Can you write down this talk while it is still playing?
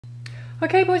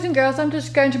Okay, boys and girls, I'm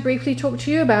just going to briefly talk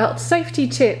to you about safety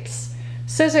tips.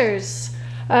 Scissors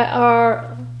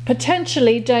are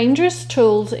potentially dangerous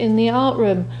tools in the art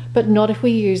room, but not if we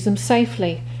use them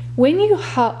safely. When you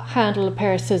handle a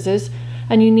pair of scissors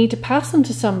and you need to pass them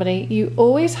to somebody, you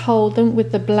always hold them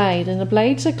with the blade, and the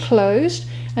blades are closed,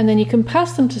 and then you can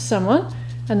pass them to someone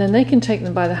and then they can take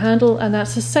them by the handle, and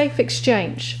that's a safe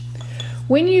exchange.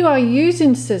 When you are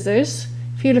using scissors,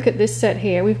 if you look at this set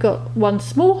here, we've got one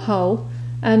small hole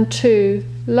and two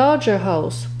larger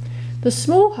holes. The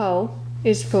small hole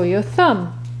is for your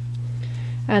thumb,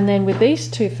 and then with these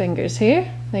two fingers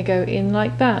here, they go in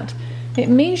like that. It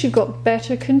means you've got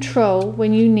better control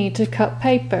when you need to cut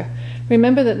paper.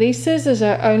 Remember that these scissors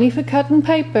are only for cutting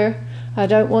paper. I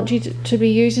don't want you to be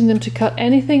using them to cut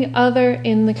anything other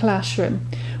in the classroom.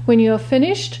 When you are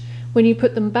finished, when you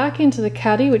put them back into the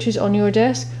caddy, which is on your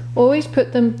desk, always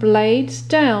put them blades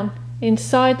down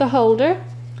inside the holder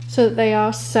so that they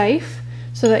are safe,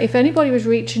 so that if anybody was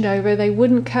reaching over, they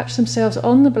wouldn't catch themselves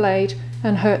on the blade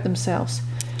and hurt themselves.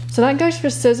 So that goes for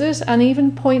scissors, and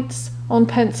even points on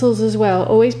pencils as well.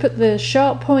 Always put the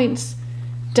sharp points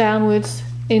downwards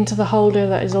into the holder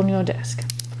that is on your desk.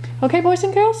 Okay, boys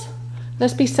and girls,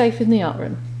 let's be safe in the art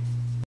room.